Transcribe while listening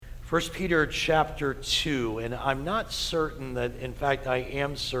1 Peter chapter 2, and I'm not certain that, in fact, I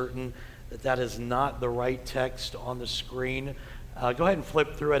am certain that that is not the right text on the screen. Go ahead and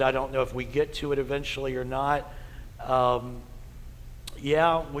flip through it. I don't know if we get to it eventually or not.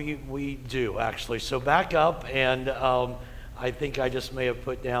 Yeah, we do, actually. So back up, and I think I just may have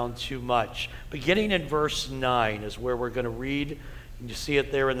put down too much. Beginning in verse 9 is where we're going to read. You see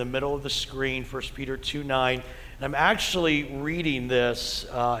it there in the middle of the screen, 1 Peter 2:9. And I'm actually reading this,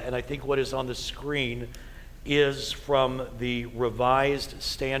 and I think what is on the screen is from the Revised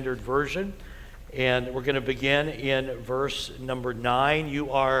Standard Version. And we're going to begin in verse number 9.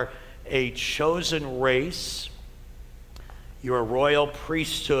 You are a chosen race. You're a royal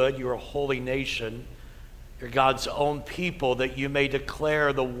priesthood. You're a holy nation. You're God's own people, that you may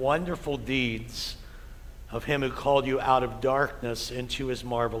declare the wonderful deeds of him who called you out of darkness into his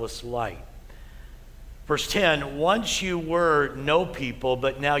marvelous light. Verse 10, once you were no people,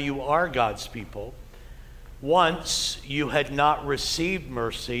 but now you are God's people. Once you had not received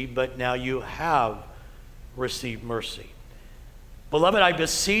mercy, but now you have received mercy. Beloved, I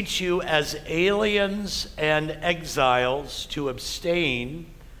beseech you as aliens and exiles to abstain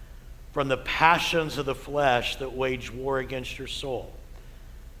from the passions of the flesh that wage war against your soul.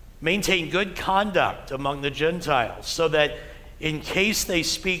 Maintain good conduct among the Gentiles, so that in case they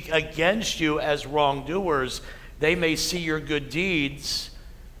speak against you as wrongdoers, they may see your good deeds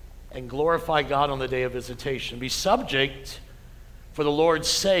and glorify God on the day of visitation. Be subject for the Lord's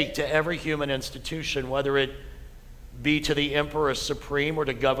sake to every human institution, whether it be to the emperor supreme or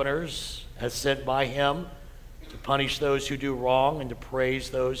to governors as sent by him, to punish those who do wrong and to praise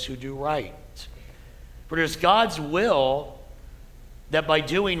those who do right. For it is God's will that by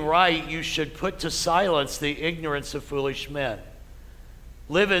doing right you should put to silence the ignorance of foolish men.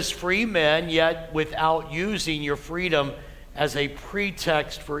 Live as free men, yet without using your freedom as a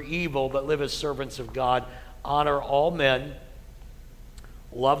pretext for evil, but live as servants of God. Honor all men,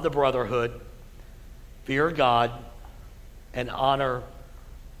 love the brotherhood, fear God, and honor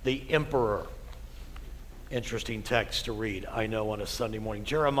the emperor. Interesting text to read, I know, on a Sunday morning.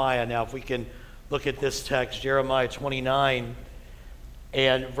 Jeremiah, now if we can look at this text, Jeremiah 29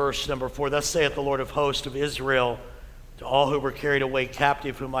 and verse number 4. Thus saith the Lord of hosts of Israel, to all who were carried away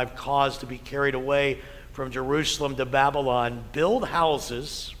captive, whom I've caused to be carried away from Jerusalem to Babylon, build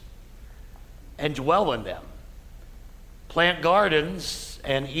houses and dwell in them. Plant gardens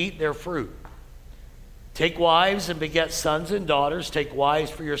and eat their fruit. Take wives and beget sons and daughters. Take wives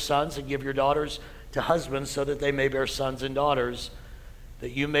for your sons and give your daughters to husbands, so that they may bear sons and daughters,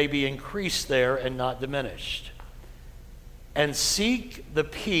 that you may be increased there and not diminished. And seek the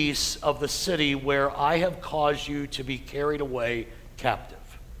peace of the city where I have caused you to be carried away captive.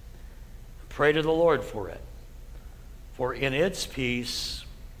 Pray to the Lord for it, for in its peace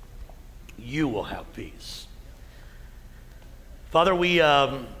you will have peace. Father, we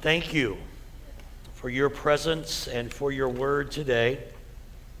thank you for your presence and for your word today.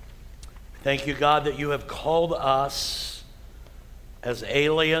 Thank you, God, that you have called us as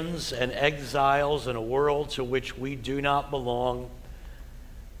aliens and exiles in a world to which we do not belong,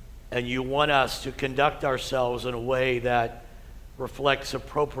 and you want us to conduct ourselves in a way that reflects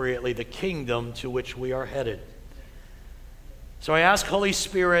appropriately the kingdom to which we are headed. So I ask, Holy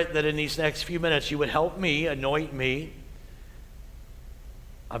Spirit, that in these next few minutes you would help me, anoint me.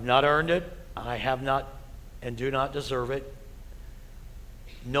 I've not earned it. I have not and do not deserve it.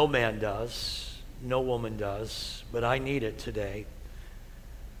 No man does. No woman does. But I need it today.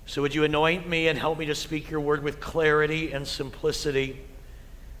 So would you anoint me and help me to speak your word with clarity and simplicity.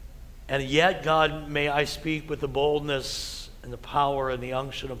 And yet, God, may I speak with the boldness and the power and the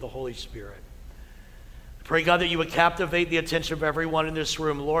unction of the Holy Spirit. I pray, God, that you would captivate the attention of everyone in this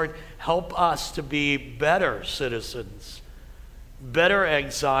room. Lord, help us to be better citizens, better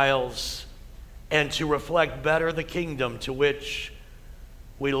exiles, and to reflect better the kingdom to which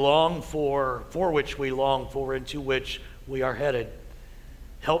we long for which we long for, and to which we are headed.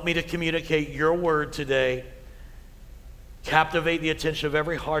 Help me to communicate your word today. Captivate the attention of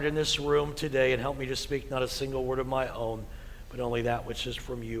every heart in this room today, and help me to speak not a single word of my own, but only that which is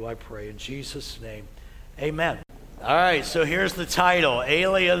from you, I pray. In Jesus' name, amen. All right, so here's the title: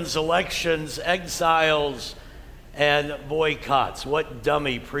 Aliens, Elections, Exiles, and Boycotts. What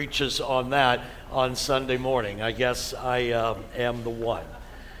dummy preaches on that on Sunday morning? I guess I am the one.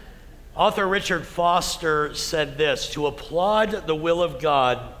 Author Richard Foster said this: to applaud the will of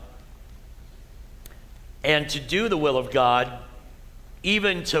God and to do the will of God,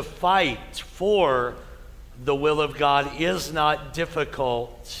 even to fight for the will of God, is not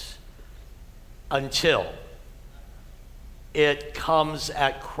difficult until it comes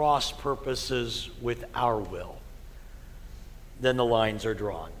at cross purposes with our will, then the lines are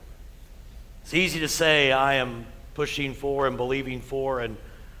drawn. It's easy to say I am pushing for and believing for and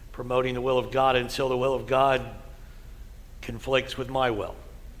promoting the will of God until the will of God conflicts with my will.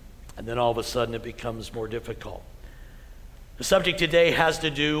 And then all of a sudden it becomes more difficult. The subject today has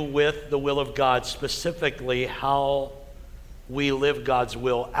to do with the will of God, specifically how we live God's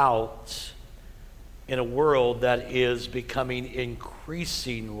will out in a world that is becoming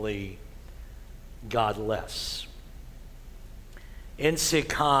increasingly godless.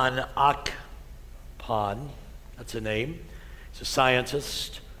 Ensikan Akpan, that's a name, he's a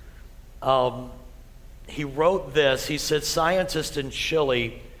scientist. He wrote this. He said, scientists in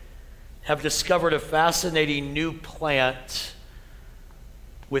Chile have discovered a fascinating new plant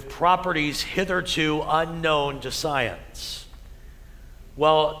with properties hitherto unknown to science.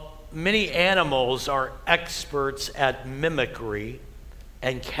 While many animals are experts at mimicry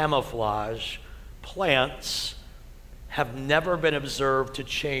and camouflage, plants have never been observed to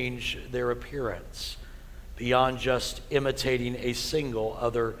change their appearance beyond just imitating a single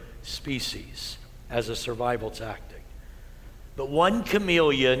other species as a survival tactic. But one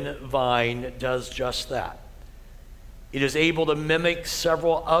chameleon vine does just that. It is able to mimic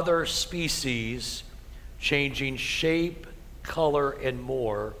several other species, changing shape, color, and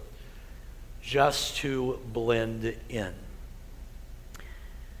more, just to blend in.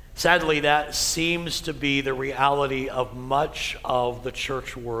 Sadly, that seems to be the reality of much of the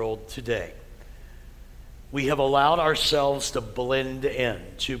church world today. We have allowed ourselves to blend in,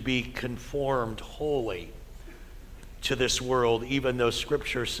 to be conformed wholly to this world, even though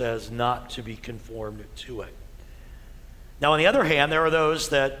Scripture says not to be conformed to it. Now, on the other hand, there are those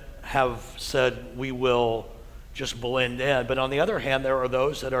that have said we will just blend in. But on the other hand, there are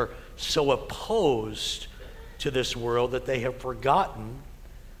those that are so opposed to this world that they have forgotten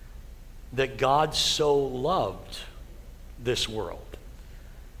that God so loved this world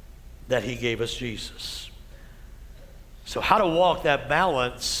that he gave us Jesus. So how to walk that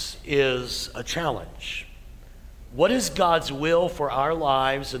balance is a challenge. What is God's will for our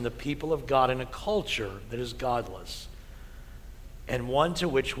lives and the people of God in a culture that is godless and one to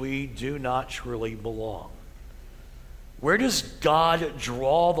which we do not truly belong? Where does God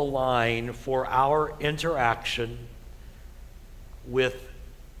draw the line for our interaction with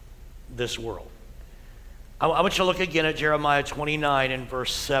this world? I want you to look again at Jeremiah 29 and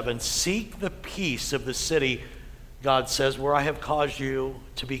verse 7. Seek the peace of the city, God says, where I have caused you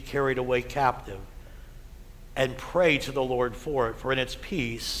to be carried away captive, and pray to the Lord for it, for in its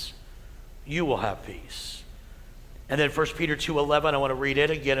peace you will have peace. And then 1 Peter 2:11, I want to read it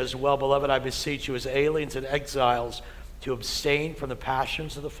again as well. Beloved, I beseech you as aliens and exiles to abstain from the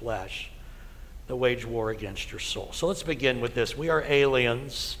passions of the flesh that wage war against your soul. So let's begin with this. We are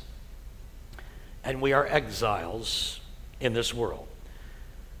aliens and we are exiles in this world.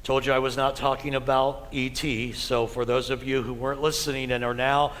 Told you I was not talking about E.T., so for those of you who weren't listening and are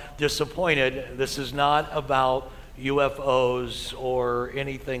now disappointed, this is not about UFOs or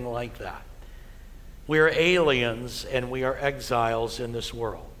anything like that. We are aliens and we are exiles in this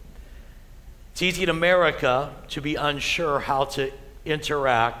world. It's easy in America to be unsure how to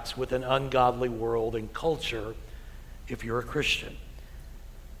interact with an ungodly world and culture if you're a Christian.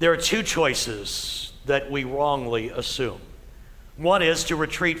 There are two choices that we wrongly assume. One is to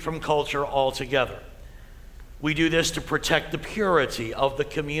retreat from culture altogether. We do this to protect the purity of the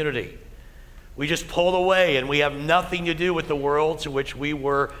community. We just pull away and we have nothing to do with the world to which we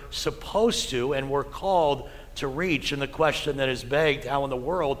were supposed to and were called to reach. And the question that is begged, how in the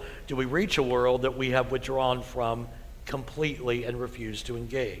world do we reach a world that we have withdrawn from completely and refuse to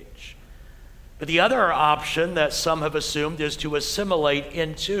engage? But the other option that some have assumed is to assimilate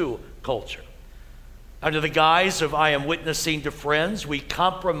into culture. Under the guise of I am witnessing to friends, we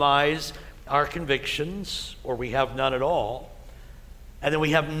compromise our convictions, or we have none at all, and then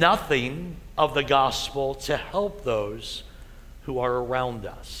we have nothing of the gospel to help those who are around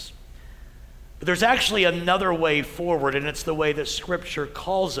us. But there's actually another way forward, and it's the way that Scripture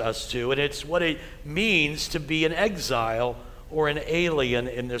calls us to, and it's what it means to be an exile or an alien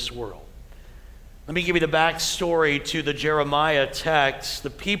in this world. Let me give you the backstory to the Jeremiah text. The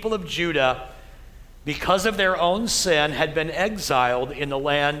people of Judah, because of their own sin, had been exiled in the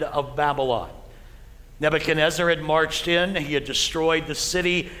land of Babylon. Nebuchadnezzar had marched in, he had destroyed the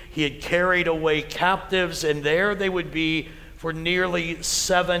city, he had carried away captives, and there they would be for nearly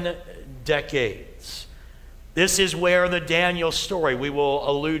 7 decades. This is where the Daniel story, we will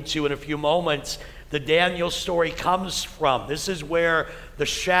allude to in a few moments, the Daniel story comes from. This is where the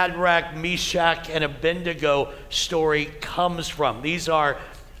Shadrach, Meshach, and Abednego story comes from. These are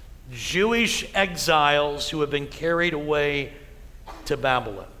Jewish exiles who have been carried away to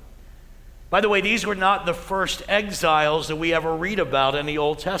Babylon. By the way, these were not the first exiles that we ever read about in the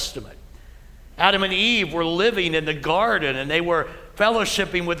Old Testament. Adam and Eve were living in the garden, and they were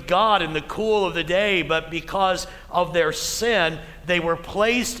fellowshipping with God in the cool of the day, but because of their sin, they were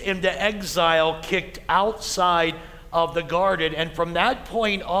placed into exile, kicked outside of the garden. And from that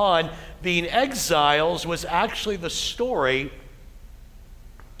point on, being exiles was actually the story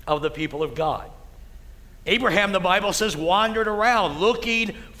of the people of God. Abraham, the Bible says, wandered around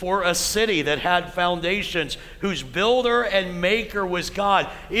looking for a city that had foundations, whose builder and maker was God.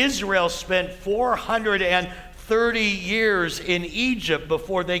 Israel spent 430 years in Egypt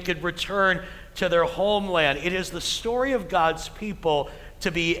before they could return to their homeland. It is the story of God's people to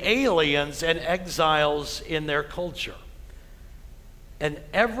be aliens and exiles in their culture. And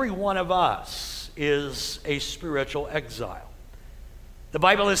every one of us is a spiritual exile. The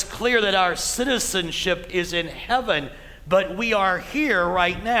Bible is clear that our citizenship is in heaven, but we are here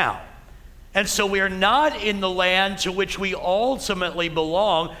right now. And so we are not in the land to which we ultimately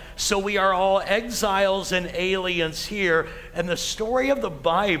belong, so we are all exiles and aliens here. And the story of the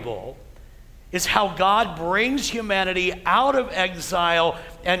Bible is how God brings humanity out of exile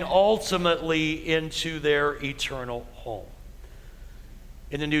and ultimately into their eternal home.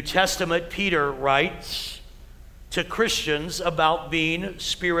 In the New Testament, Peter writes to Christians about being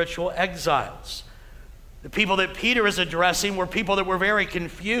spiritual exiles. The people that Peter is addressing were people that were very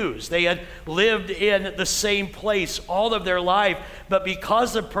confused. They had lived in the same place all of their life, but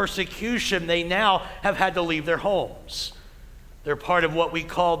because of persecution, they now have had to leave their homes. They're part of what we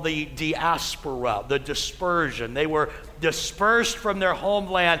call the diaspora, the dispersion. They were dispersed from their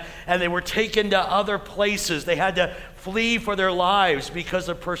homeland and they were taken to other places. They had to flee for their lives because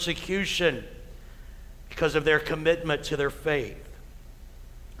of persecution, because of their commitment to their faith.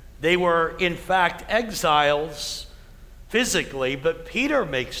 They were, in fact, exiles physically, but Peter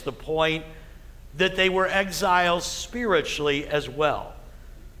makes the point that they were exiles spiritually as well.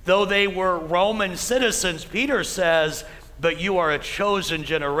 Though they were Roman citizens, Peter says, but you are a chosen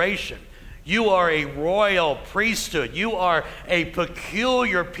generation. You are a royal priesthood. You are a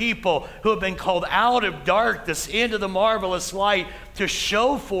peculiar people who have been called out of darkness into the marvelous light to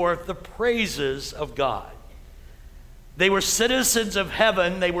show forth the praises of God. They were citizens of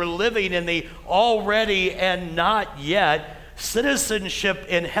heaven. They were living in the already and not yet, citizenship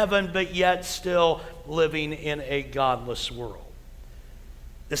in heaven, but yet still living in a godless world.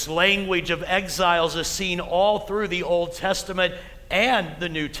 This language of exiles is seen all through the Old Testament and the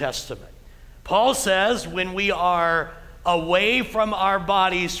New Testament. Paul says when we are away from our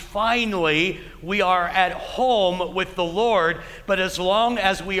bodies, finally, we are at home with the Lord. But as long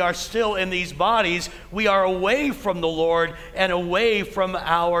as we are still in these bodies, we are away from the Lord and away from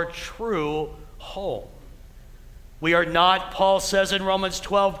our true home. We are not, Paul says in Romans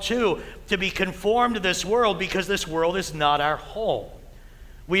 12:2, to be conformed to this world because this world is not our home.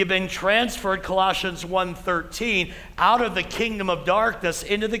 We have been transferred, Colossians 1:13, out of the kingdom of darkness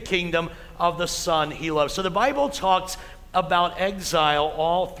into the kingdom of the Son he loves. So the Bible talks about exile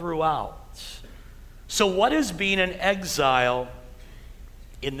all throughout. So what does being an exile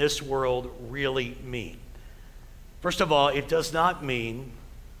in this world really mean? First of all, it does not mean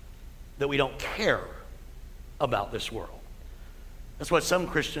that we don't care about this world. That's what some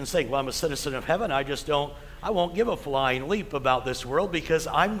Christians think. Well, I'm a citizen of heaven. I won't give a flying leap about this world because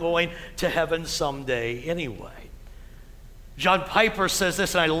I'm going to heaven someday anyway. John Piper says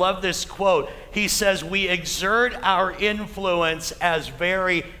this, and I love this quote. He says, we exert our influence as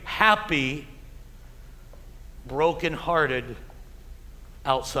very happy, broken-hearted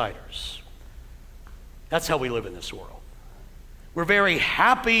outsiders. That's how we live in this world. We're very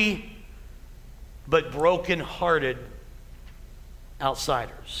happy, but broken-hearted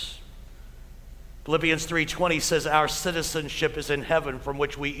outsiders. Philippians 3:20 says our citizenship is in heaven, from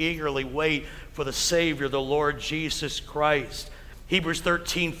which we eagerly wait for the Savior, the Lord Jesus Christ. Hebrews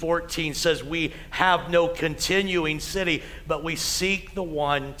 13:14 says we have no continuing city, but we seek the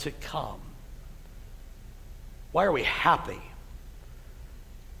one to come. Why are we happy?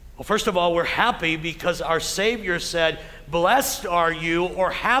 Well, first of all, we're happy because our Savior said, blessed are you, or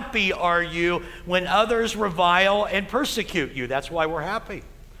happy are you, when others revile and persecute you. That's why we're happy.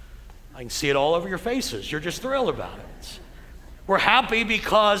 I can see it all over your faces. You're just thrilled about it. We're happy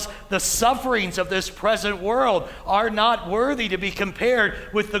because the sufferings of this present world are not worthy to be compared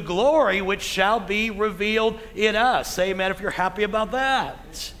with the glory which shall be revealed in us. Say amen if you're happy about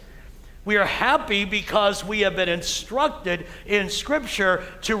that. We are happy because we have been instructed in Scripture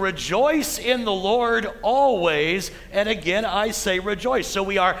to rejoice in the Lord always. And again, I say rejoice. So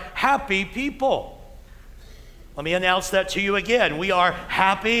we are happy people. Let me announce that to you again. We are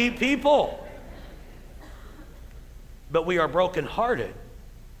happy people. But we are brokenhearted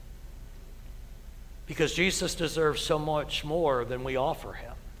because Jesus deserves so much more than we offer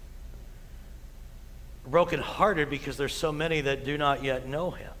him. We're brokenhearted because there's so many that do not yet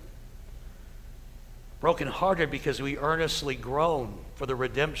know him. Brokenhearted because we earnestly groan for the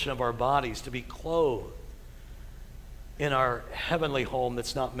redemption of our bodies, to be clothed in our heavenly home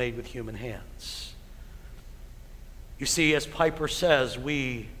that's not made with human hands. You see, as Piper says,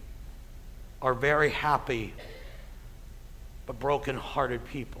 we are very happy but brokenhearted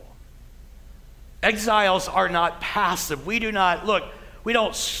people. Exiles are not passive. We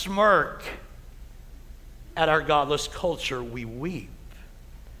don't smirk at our godless culture. We weep.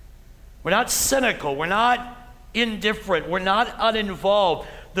 We're not cynical. We're not indifferent. We're not uninvolved.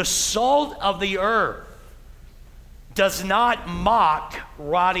 The salt of the earth does not mock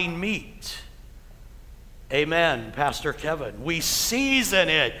rotting meat. Amen, Pastor Kevin. We season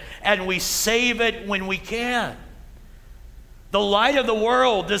it and we save it when we can. The light of the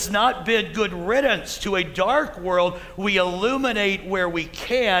world does not bid good riddance to a dark world. We illuminate where we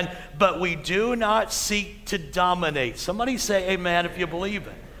can, but we do not seek to dominate. Somebody say amen if you believe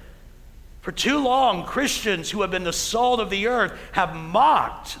it. For too long, Christians who have been the salt of the earth have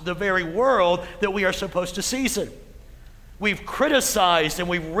mocked the very world that we are supposed to season. We've criticized and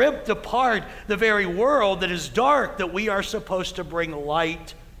we've ripped apart the very world that is dark that we are supposed to bring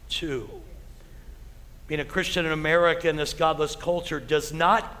light to. Being a Christian in America in this godless culture does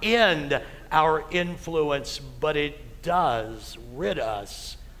not end our influence, but it does rid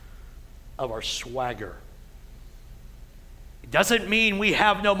us of our swagger. It doesn't mean we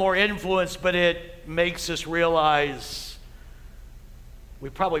have no more influence, but it makes us realize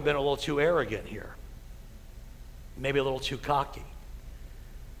we've probably been a little too arrogant here. Maybe a little too cocky.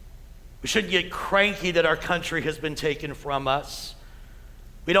 We shouldn't get cranky that our country has been taken from us.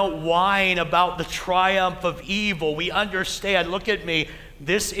 We don't whine about the triumph of evil. We understand, look at me,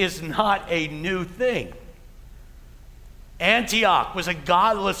 this is not a new thing. Antioch was a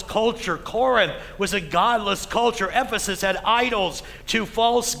godless culture. Corinth was a godless culture. Ephesus had idols to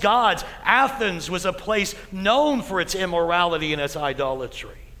false gods. Athens was a place known for its immorality and its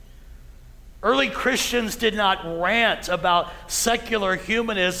idolatry. Early Christians did not rant about secular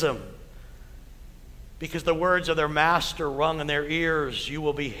humanism because the words of their master rung in their ears, "You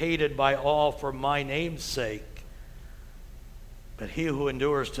will be hated by all for my name's sake, but he who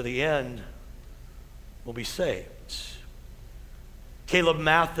endures to the end will be saved." Caleb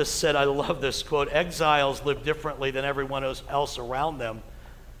Mathis said, I love this quote, "Exiles live differently than everyone else around them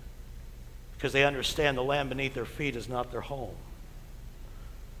because they understand the land beneath their feet is not their home."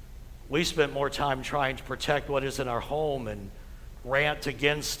 We spent more time trying to protect what is in our home and rant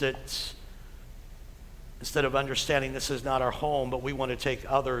against it instead of understanding this is not our home, but we want to take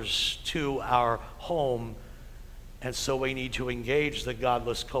others to our home. And so we need to engage the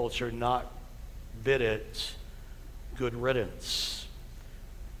godless culture, not bid it good riddance.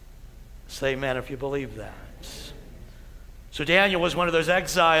 Say amen if you believe that. So Daniel was one of those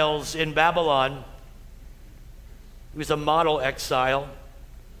exiles in Babylon. He was a model exile.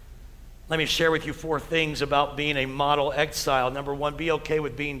 Let me share with you 4 things about being a model exile. Number 1, be okay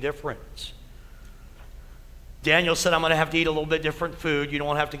with being different. Daniel said, I'm going to have to eat a little bit different food. You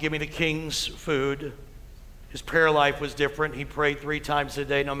don't have to give me the king's food. His prayer life was different. He prayed 3 times a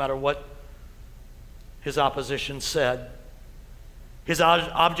day, no matter what his opposition said. His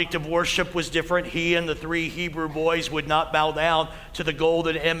object of worship was different. He and the 3 Hebrew boys would not bow down to the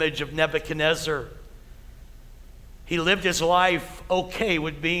golden image of Nebuchadnezzar. He lived his life okay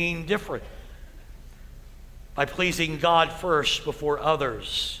with being different by pleasing God first before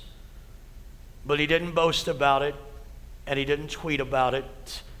others. But he didn't boast about it, and he didn't tweet about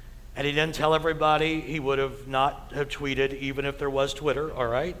it, and he didn't tell everybody. He would have not have tweeted even if there was Twitter, all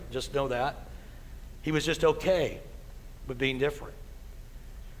right? Just know that. He was just okay with being different.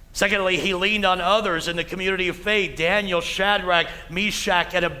 Secondly, he leaned on others in the community of faith. Daniel, Shadrach,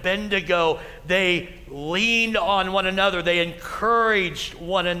 Meshach, and Abednego, they leaned on one another. They encouraged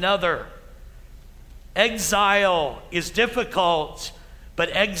one another. Exile is difficult, but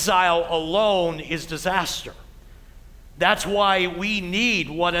exile alone is disaster. That's why we need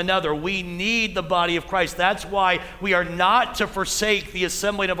one another. We need the body of Christ. That's why we are not to forsake the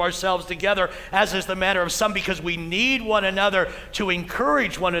assembling of ourselves together, as is the manner of some, because we need one another to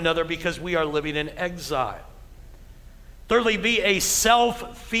encourage one another because we are living in exile. Thirdly, be a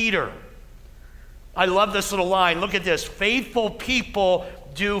self-feeder. I love this little line. Look at this. Faithful people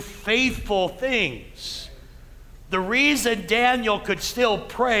do faithful things. The reason Daniel could still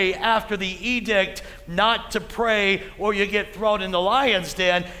pray after the edict not to pray or you get thrown in the lion's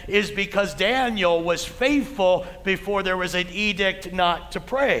den is because Daniel was faithful before there was an edict not to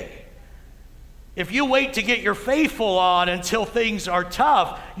pray. If you wait to get your faithful on until things are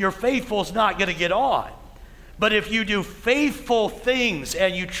tough, your faithful's not going to get on. But if you do faithful things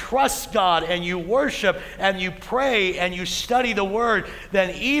and you trust God and you worship and you pray and you study the word,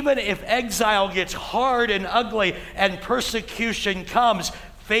 then even if exile gets hard and ugly and persecution comes,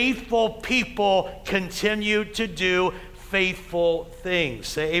 faithful people continue to do faithful things.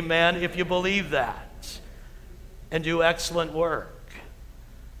 Say amen if you believe that. And do excellent work.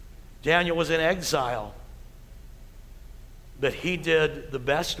 Daniel was in exile, but he did the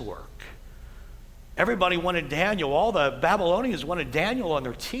best work. Everybody wanted Daniel. All the Babylonians wanted Daniel on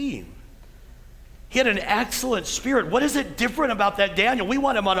their team. He had an excellent spirit. What is it different about that Daniel? We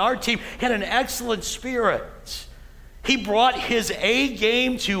want him on our team. He had an excellent spirit. He brought his A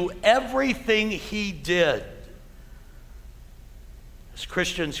game to everything he did. As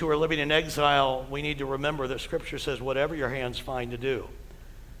Christians who are living in exile, we need to remember that Scripture says whatever your hands find to do,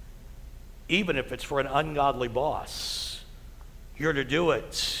 even if it's for an ungodly boss, you're to do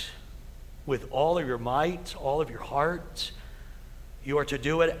it with all of your might, all of your heart. You are to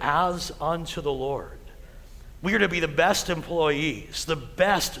do it as unto the Lord. We are to be the best employees, the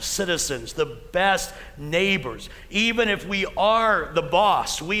best citizens, the best neighbors. Even if we are the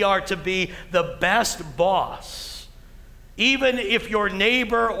boss, we are to be the best boss. Even if your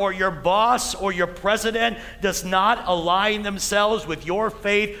neighbor or your boss or your president does not align themselves with your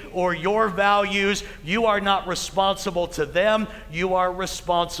faith or your values, you are not responsible to them. You are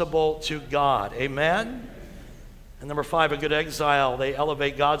responsible to God. Amen? And number 5, a good exile. They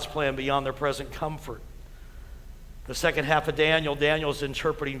elevate God's plan beyond their present comfort. The second half of Daniel's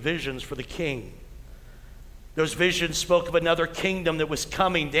interpreting visions for the king. Those visions spoke of another kingdom that was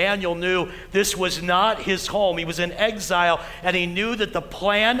coming. Daniel knew this was not his home. He was in exile, and he knew that the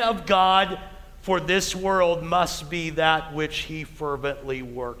plan of God for this world must be that which he fervently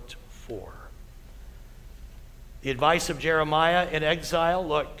worked for. The advice of Jeremiah in exile,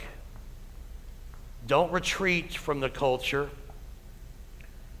 look, don't retreat from the culture.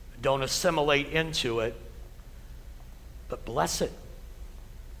 Don't assimilate into it, but bless it.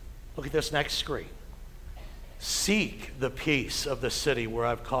 Look at this next screen. Seek the peace of the city where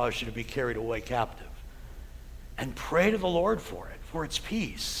I've caused you to be carried away captive. And pray to the Lord for it, for its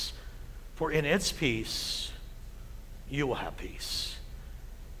peace. For in its peace, you will have peace.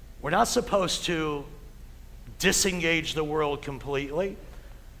 We're not supposed to disengage the world completely.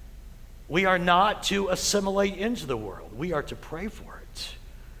 We are not to assimilate into the world. We are to pray for it.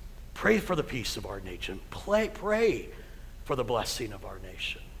 Pray for the peace of our nation. Pray for the blessing of our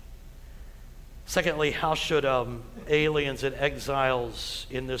nation. Secondly, how should aliens and exiles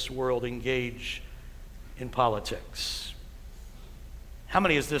in this world engage in politics? How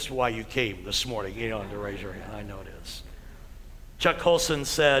many is this why you came this morning? You don't have to raise your hand. I know it is. Chuck Colson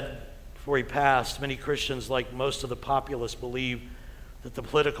said, before he passed, many Christians, like most of the populace, believe that the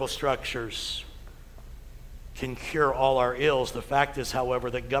political structures can cure all our ills. The fact is, however,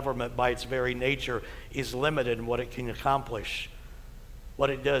 that government by its very nature is limited in what it can accomplish. What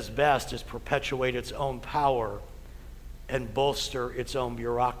it does best is perpetuate its own power and bolster its own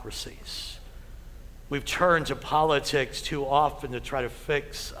bureaucracies. We've turned to politics too often to try to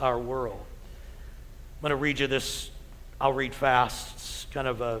fix our world. I'm going to read you this. I'll read fast. It's kind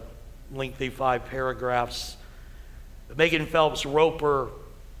of a lengthy 5 paragraphs. Megan Phelps Roper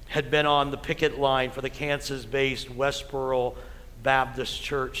had been on the picket line for the Kansas-based Westboro Baptist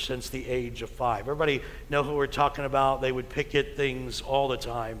Church since the age of 5. Everybody know who we're talking about? They would picket things all the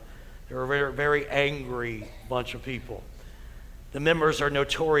time. They were a very, very angry bunch of people. The members are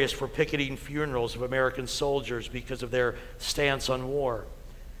notorious for picketing funerals of American soldiers because of their stance on war.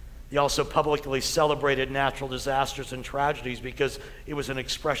 They also publicly celebrated natural disasters and tragedies because it was an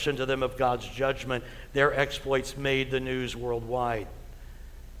expression to them of God's judgment. Their exploits made the news worldwide.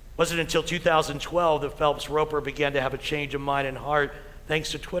 It wasn't until 2012 that Phelps Roper began to have a change of mind and heart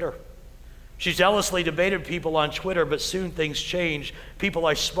thanks to Twitter. She zealously debated people on Twitter, but soon things changed. People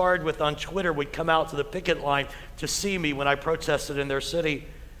I sparred with on Twitter would come out to the picket line to see me when I protested in their city.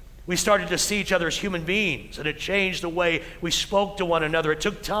 We started to see each other as human beings, and it changed the way we spoke to one another. It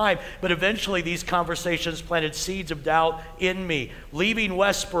took time, but eventually these conversations planted seeds of doubt in me. Leaving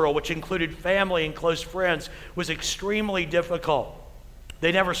Westboro, which included family and close friends, was extremely difficult.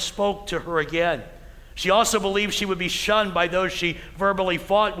 They never spoke to her again. She also believed she would be shunned by those she verbally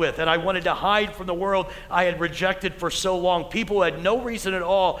fought with, and I wanted to hide from the world I had rejected for so long. People who had no reason at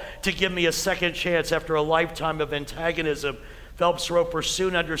all to give me a second chance after a lifetime of antagonism. Phelps Roper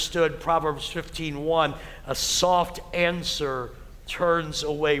soon understood Proverbs 15:1, a soft answer turns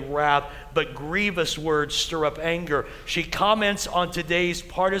away wrath, but grievous words stir up anger. She comments on today's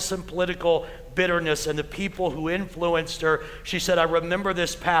partisan political bitterness and the people who influenced her. She said, I remember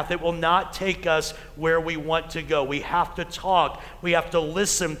this path. It will not take us where we want to go. We have to talk. We have to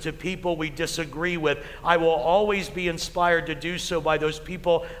listen to people we disagree with. I will always be inspired to do so by those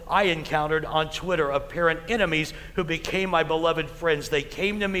people I encountered on Twitter, apparent enemies who became my beloved friends. They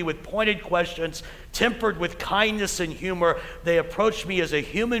came to me with pointed questions, tempered with kindness and humor. They approached me as a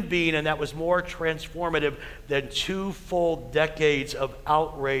human being, and that was more transformative than 2 full decades of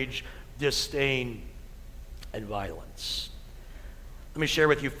outrage, disdain, and violence. Let me share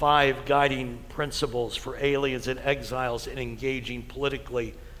with you 5 guiding principles for aliens and exiles in engaging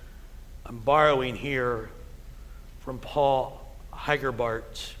politically. I'm borrowing here from Paul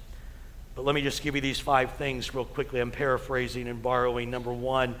Heigerbart, but let me just give you these 5 things real quickly. I'm paraphrasing and borrowing. Number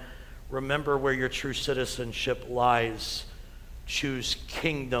 1, remember where your true citizenship lies. Choose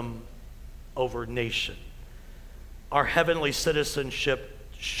kingdom over nation. Our heavenly citizenship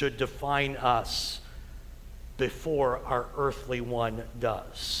should define us before our earthly one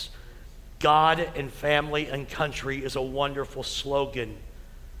does. God and family and country is a wonderful slogan,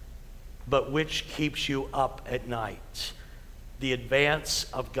 but which keeps you up at night? The advance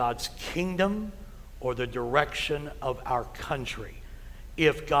of God's kingdom or the direction of our country?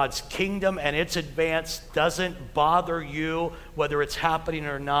 If God's kingdom and its advance doesn't bother you, whether it's happening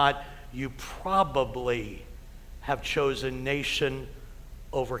or not, you probably have chosen nation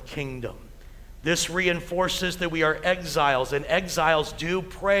over kingdom. This reinforces that we are exiles, and exiles do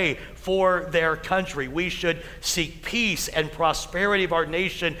pray for their country. We should seek peace and prosperity of our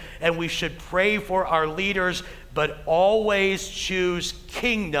nation, and we should pray for our leaders, but always choose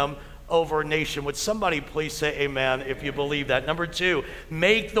kingdom over nation. Would somebody please say amen if you believe that? Number 2,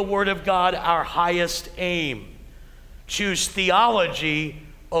 make the Word of God our highest aim. Choose theology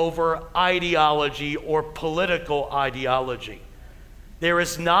over ideology or political ideology. There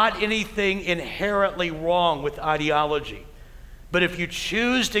is not anything inherently wrong with ideology. But if you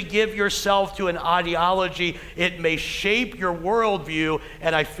choose to give yourself to an ideology, it may shape your worldview,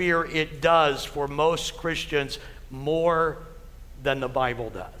 and I fear it does for most Christians more than the Bible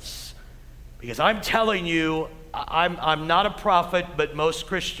does. Because I'm telling you, I'm not a prophet, but most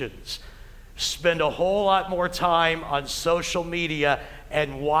Christians spend a whole lot more time on social media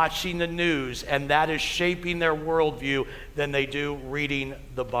and watching the news, and that is shaping their worldview than they do reading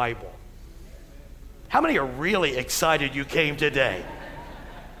the Bible. How many are really excited you came today?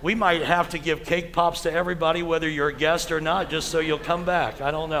 We might have to give cake pops to everybody, whether you're a guest or not, just so you'll come back.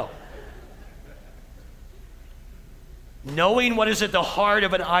 I don't know. Knowing what is at the heart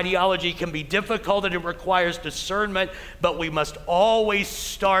of an ideology can be difficult and it requires discernment, but we must always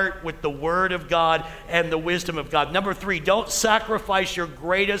start with the Word of God and the wisdom of God. Number 3, don't sacrifice your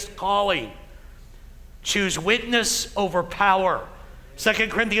greatest calling. Choose witness over power.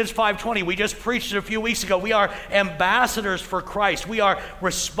 2 Corinthians 5:20, we just preached it a few weeks ago. We are ambassadors for Christ. We are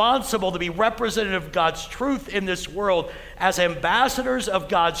responsible to be representative of God's truth in this world. As ambassadors of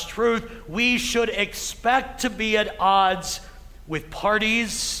God's truth, we should expect to be at odds with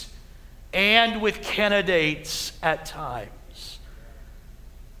parties and with candidates at times.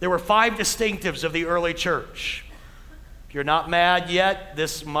 There were 5 distinctives of the early church. If you're not mad yet,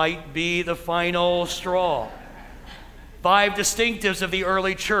 this might be the final straw. 5 distinctives of the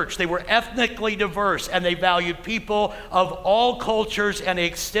early church. They were ethnically diverse, and they valued people of all cultures, and they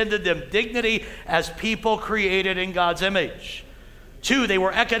extended them dignity as people created in God's image. 2, they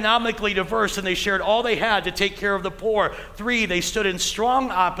were economically diverse, and they shared all they had to take care of the poor. 3, they stood in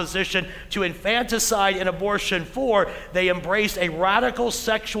strong opposition to infanticide and abortion. 4, they embraced a radical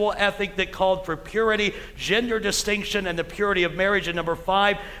sexual ethic that called for purity, gender distinction, and the purity of marriage. And number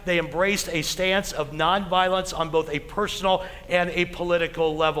 5, they embraced a stance of nonviolence on both a personal and a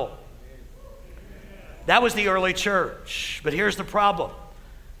political level. That was the early church. But here's the problem.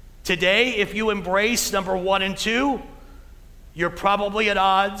 Today, if you embrace number 1 and 2, you're probably at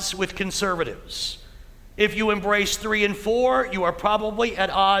odds with conservatives. If you embrace 3 and 4, you are probably at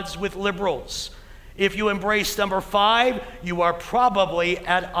odds with liberals. If you embrace number 5, you are probably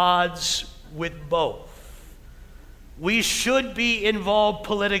at odds with both. We should be involved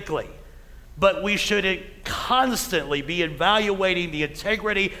politically, but we should constantly be evaluating the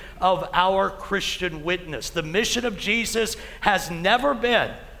integrity of our Christian witness. The mission of Jesus has never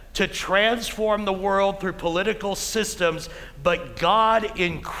been to transform the world through political systems, but God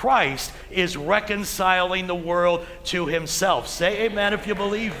in Christ is reconciling the world to himself. Say amen if you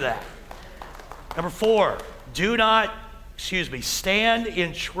believe that. Number 4, stand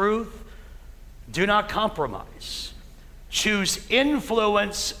in truth. Do not compromise. Choose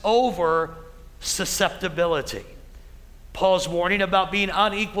influence over susceptibility. Paul's warning about being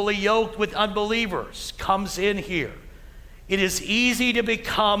unequally yoked with unbelievers comes in here. It is easy to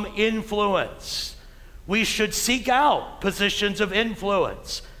become influenced. We should seek out positions of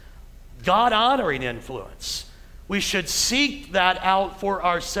influence, God-honoring influence. We should seek that out for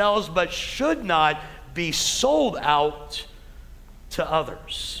ourselves, but should not be sold out to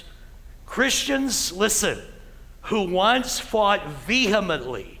others. Christians, listen, who once fought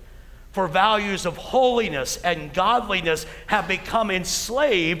vehemently for values of holiness and godliness have become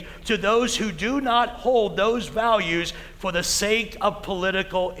enslaved to those who do not hold those values for the sake of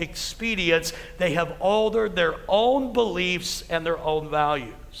political expedience. They have altered their own beliefs and their own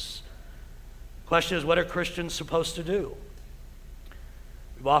values. Question is, what are Christians supposed to do?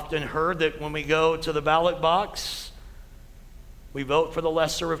 We've often heard that when we go to the ballot box, we vote for the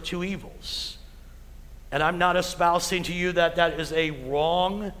lesser of two evils. And I'm not espousing to you that that is a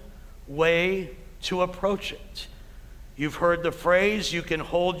wrong way to approach it. You've heard the phrase, you can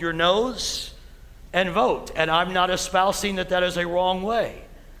hold your nose and vote. And I'm not espousing that that is a wrong way.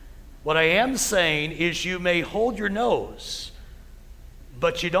 What I am saying is you may hold your nose,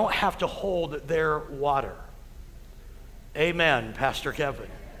 but you don't have to hold their water. Amen, Pastor Kevin.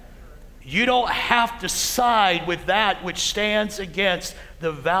 You don't have to side with that which stands against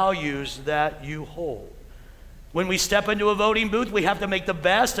the values that you hold. When we step into a voting booth, we have to make the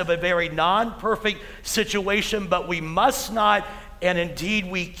best of a very non-perfect situation, but we must not, and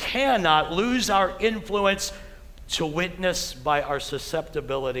indeed we cannot, lose our influence to witness by our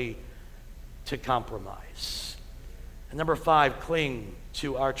susceptibility to compromise. And number 5, cling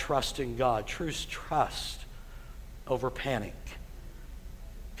to our trust in God. Choose trust over panic.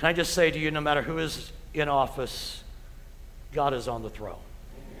 Can I just say to you, no matter who is in office, God is on the throne.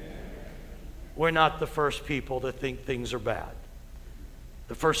 We're not the first people to think things are bad.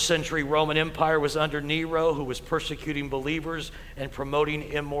 The first century Roman Empire was under Nero, who was persecuting believers and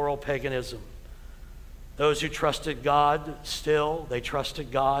promoting immoral paganism. Those who trusted God they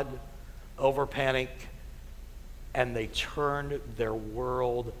trusted God over panic, and they turned their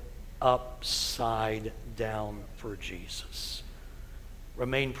world upside down for Jesus.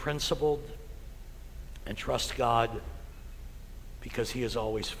 Remain principled and trust God because he is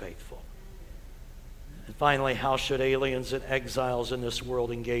always faithful. And finally, how should aliens and exiles in this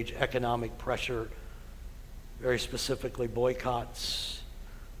world engage economic pressure, very specifically boycotts?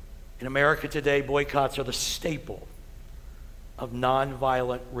 In America today, boycotts are the staple of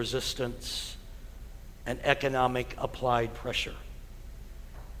nonviolent resistance and economic applied pressure.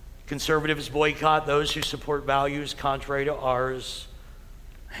 Conservatives boycott those who support values contrary to ours.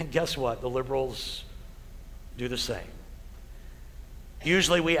 And guess what? The liberals do the same.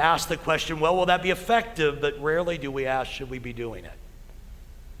 Usually we ask the question, well, will that be effective? But rarely do we ask, should we be doing it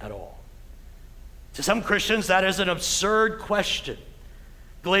at all? To some Christians, that is an absurd question.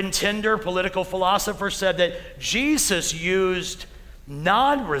 Glenn Tinder, political philosopher, said that Jesus used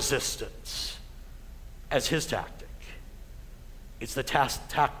non-resistance as his tactic. It's the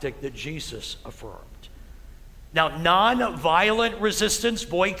tactic that Jesus affirmed. Now, non-violent resistance,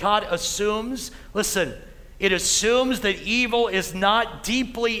 boycott, assumes, listen, it assumes that evil is not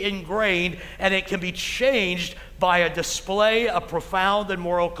deeply ingrained and it can be changed by a display of profound and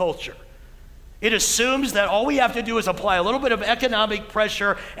moral culture. It assumes that all we have to do is apply a little bit of economic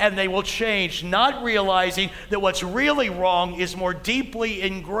pressure and they will change, not realizing that what's really wrong is more deeply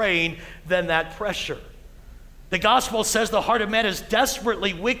ingrained than that pressure. The gospel says the heart of man is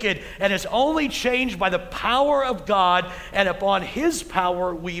desperately wicked and is only changed by the power of God, and upon his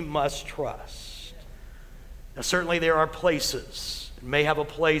power we must trust. Now, certainly there are places, it may have a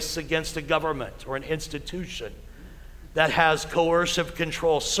place against a government or an institution that has coercive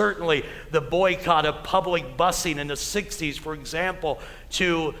control. Certainly the boycott of public busing in the 60s, for example,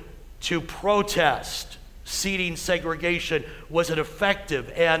 to protest seating segregation was an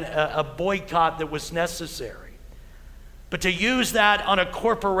effective and a boycott that was necessary. But to use that on a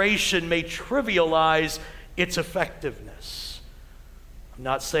corporation may trivialize its effectiveness. I'm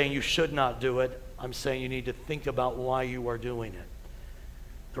not saying you should not do it. I'm saying you need to think about why you are doing it.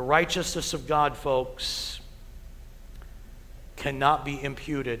 The righteousness of God, folks, cannot be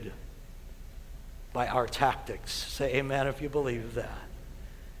imputed by our tactics. Say amen if you believe that.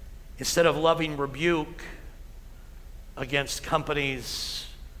 Instead of loving rebuke against companies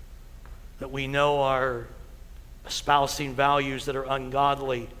that we know are espousing values that are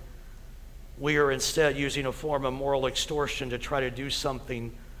ungodly, we are instead using a form of moral extortion to try to do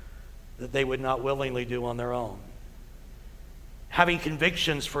something that they would not willingly do on their own. Having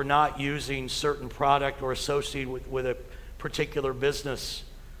convictions for not using certain product or associated with a particular business,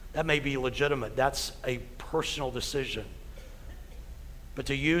 that may be legitimate. That's a personal decision. But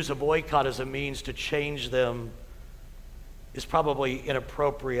to use a boycott as a means to change them is probably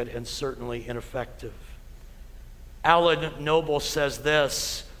inappropriate and certainly ineffective. Alan Noble says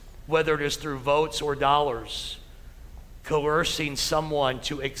this: whether it is through votes or dollars, coercing someone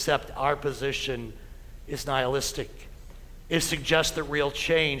to accept our position is nihilistic. It suggests that real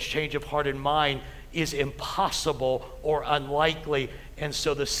change of heart and mind, is impossible or unlikely, and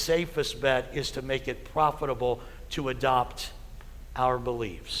so the safest bet is to make it profitable to adopt our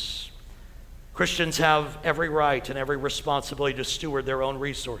beliefs. Christians have every right and every responsibility to steward their own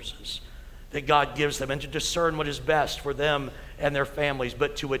resources that God gives them and to discern what is best for them and their families,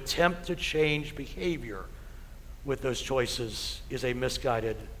 but to attempt to change behavior with those choices is a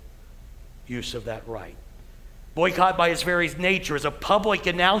misguided use of that right. Boycott by its very nature is a public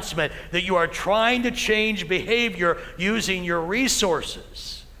announcement that you are trying to change behavior using your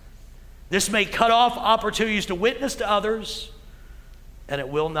resources. This may cut off opportunities to witness to others, and it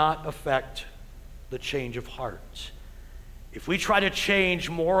will not affect the change of heart. If we try to change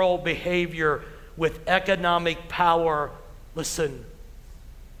moral behavior with economic power, listen,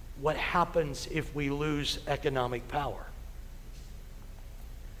 what happens if we lose economic power?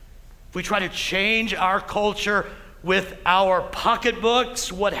 If we try to change our culture with our pocketbooks,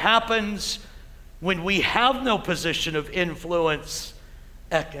 what happens when we have no position of influence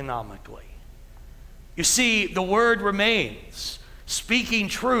economically? You see, the word remains. Speaking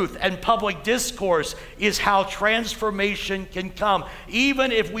truth and public discourse is how transformation can come.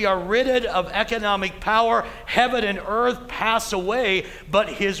 Even if we are rid of economic power, heaven and earth pass away, but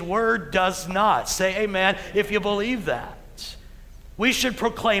his word does not. Say amen if you believe that. We should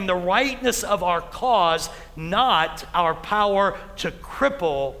proclaim the rightness of our cause, not our power to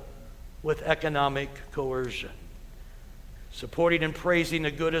cripple with economic coercion. Supporting and praising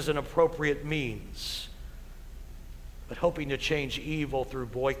the good is an appropriate means, but hoping to change evil through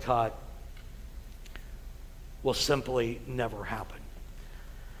boycott will simply never happen.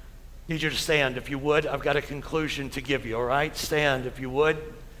 I need you to stand if you would. I've got a conclusion to give you, all right? Stand if you would.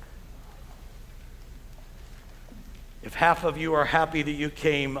 If half of you are happy that you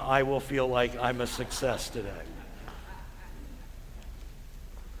came, I will feel like I'm a success today.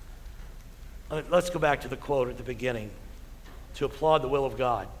 Let's go back to the quote at the beginning. To applaud the will of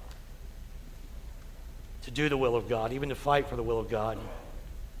God, to do the will of God, even to fight for the will of God,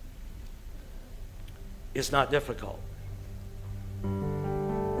 is not difficult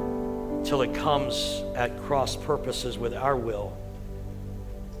till it comes at cross purposes with our will,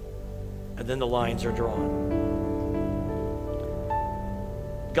 and then the lines are drawn.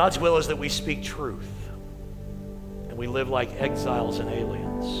 God's will is that we speak truth and we live like exiles and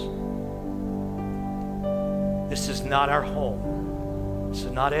aliens. This is not our home. This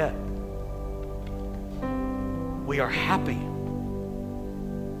is not it. We are happy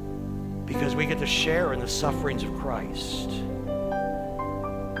because we get to share in the sufferings of Christ.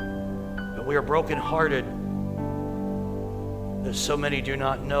 But we are brokenhearted that so many do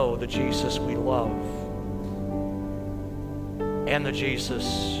not know the Jesus we love and the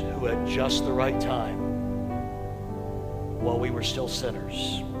Jesus who at just the right time, while we were still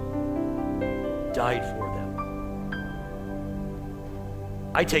sinners, died for them.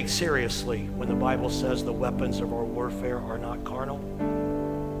 I take seriously when the Bible says the weapons of our warfare are not carnal.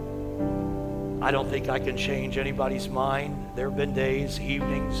 I don't think I can change anybody's mind. There have been days,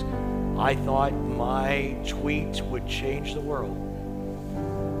 evenings, I thought my tweet would change the world.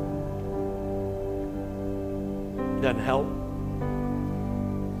 It doesn't help.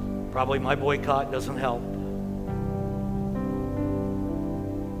 Probably my boycott doesn't help.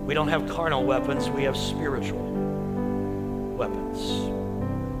 We don't have carnal weapons, we have spiritual weapons.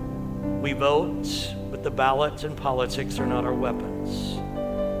 We vote, but the ballot and politics are not our weapons.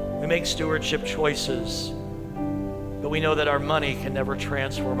 We make stewardship choices, but we know that our money can never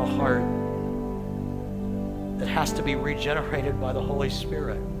transform a heart that has to be regenerated by the Holy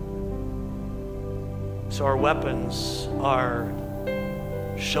Spirit. So our weapons are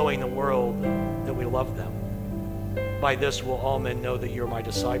showing the world that we love them. By this will all men know that you're my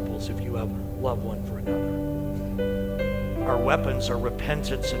disciples, if you have love one for another. Our weapons are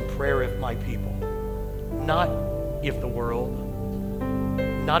repentance and prayer if my people, not if the world,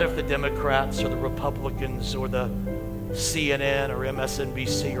 not if the Democrats or the Republicans or the CNN or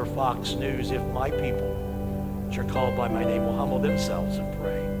MSNBC or Fox News, if my people, which are called by my name, will humble themselves and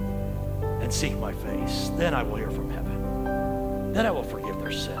pray and seek my face, then I will hear from heaven. Then I will forgive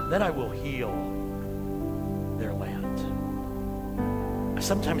their sin. Then I will heal their land. I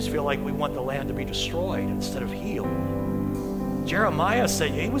sometimes feel like we want the land to be destroyed instead of healed. Jeremiah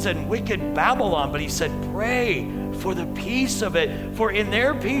said, he was in wicked Babylon, but he said, pray for the peace of it, for in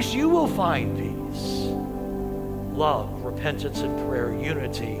their peace you will find peace. Love, repentance, and prayer,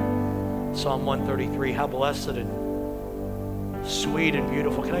 unity. Psalm 133, how blessed and sweet and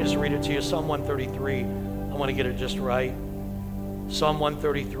beautiful. Can I just read it to you? Psalm 133. I want to get it just right. Psalm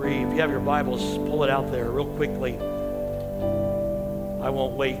 133. If you have your Bibles, pull it out there real quickly. I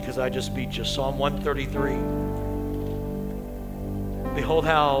won't wait because I just beat you. Psalm 133. Behold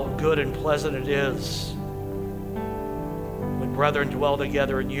how good and pleasant it is when brethren dwell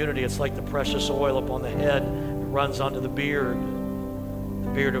together in unity. It's like the precious oil upon the head that runs onto the beard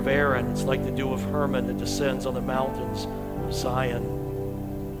of Aaron. It's like the dew of Hermon that descends on the mountains of Zion.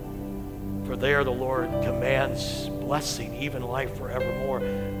 For there the Lord commands blessing, even life forevermore.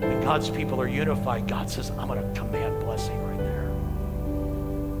 When God's people are unified, God says, I'm going to command blessing right there.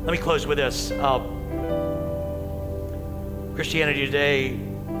 Let me close with this. Christianity Today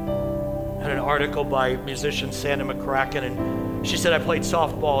had an article by musician Sandra McCracken, and she said, I played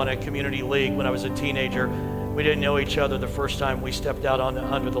softball in a community league when I was a teenager. We didn't know each other the first time we stepped out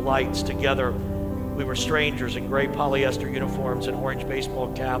under the lights together. We were strangers in gray polyester uniforms and orange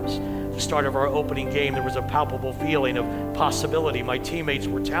baseball caps. At the start of our opening game, there was a palpable feeling of possibility. My teammates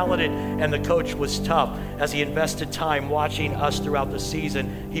were talented and the coach was tough. As he invested time watching us throughout the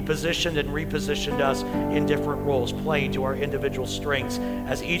season, he positioned and repositioned us in different roles, playing to our individual strengths.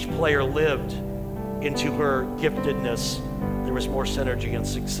 As each player lived into her giftedness, there was more synergy and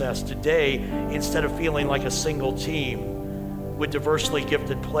success. Today, instead of feeling like a single team with diversely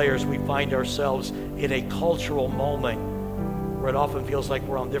gifted players, we find ourselves in a cultural moment where it often feels like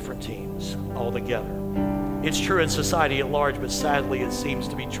we're on different teams altogether. It's true in society at large, but sadly it seems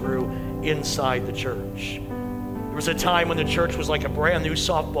to be true inside the church. There was a time when the church was like a brand new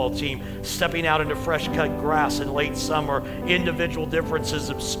softball team stepping out into fresh cut grass in late summer, individual differences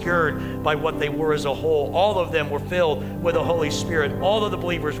obscured by what they were as a whole. All of them were filled with the Holy Spirit. All of the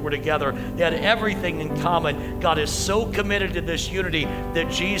believers were together. They had everything in common. God is so committed to this unity that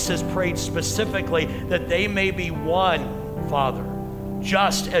Jesus prayed specifically that they may be one, Father,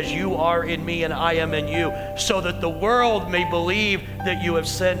 just as you are in me and I am in you, so that the world may believe that you have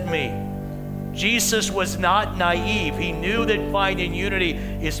sent me. Jesus was not naive. He knew that finding unity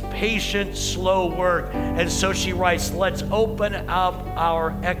is patient, slow work. And so she writes, let's open up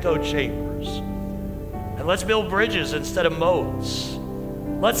our echo chambers and let's build bridges instead of moats.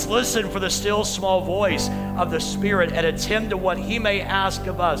 Let's listen for the still small voice of the Spirit and attend to what He may ask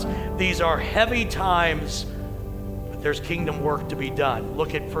of us. These are heavy times, but there's kingdom work to be done.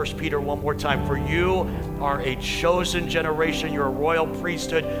 Look at 1 Peter one more time. For you are a chosen generation. You're a royal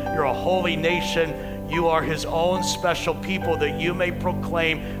priesthood. You're a holy nation. You are His own special people, that you may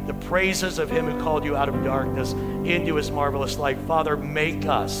proclaim the praises of Him who called you out of darkness into His marvelous light. Father, make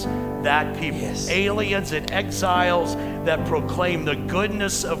us that people, yes, aliens and exiles that proclaim the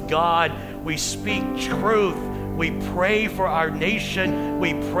goodness of God. We speak truth. We pray for our nation.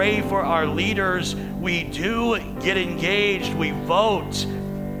 We pray for our leaders. We do get engaged. We vote.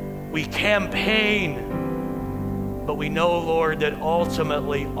 We campaign. But we know, Lord, that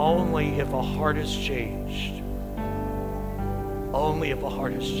ultimately only if a heart is changed,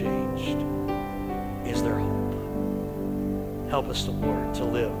 is there hope. Help us, Lord, to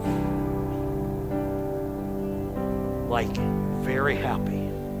live like very happy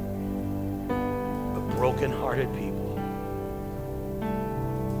but broken-hearted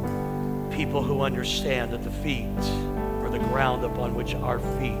people who understand that the feet or the ground upon which our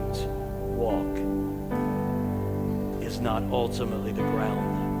feet walk is not ultimately the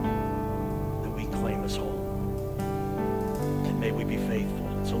ground that we claim as home. And may we be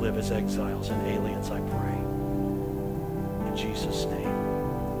faithful to live as exiles and aliens, I pray. In Jesus'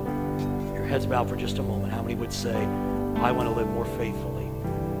 name. Your heads bowed for just a moment. How many would say, I want to live more faithfully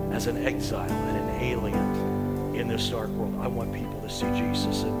as an exile and an alien in this dark world? I want people to see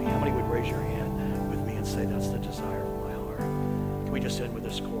Jesus in me. How many would raise your hand with me and say, that's the desire of my heart? Can we just end with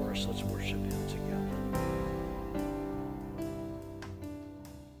this chorus? Let's worship Him.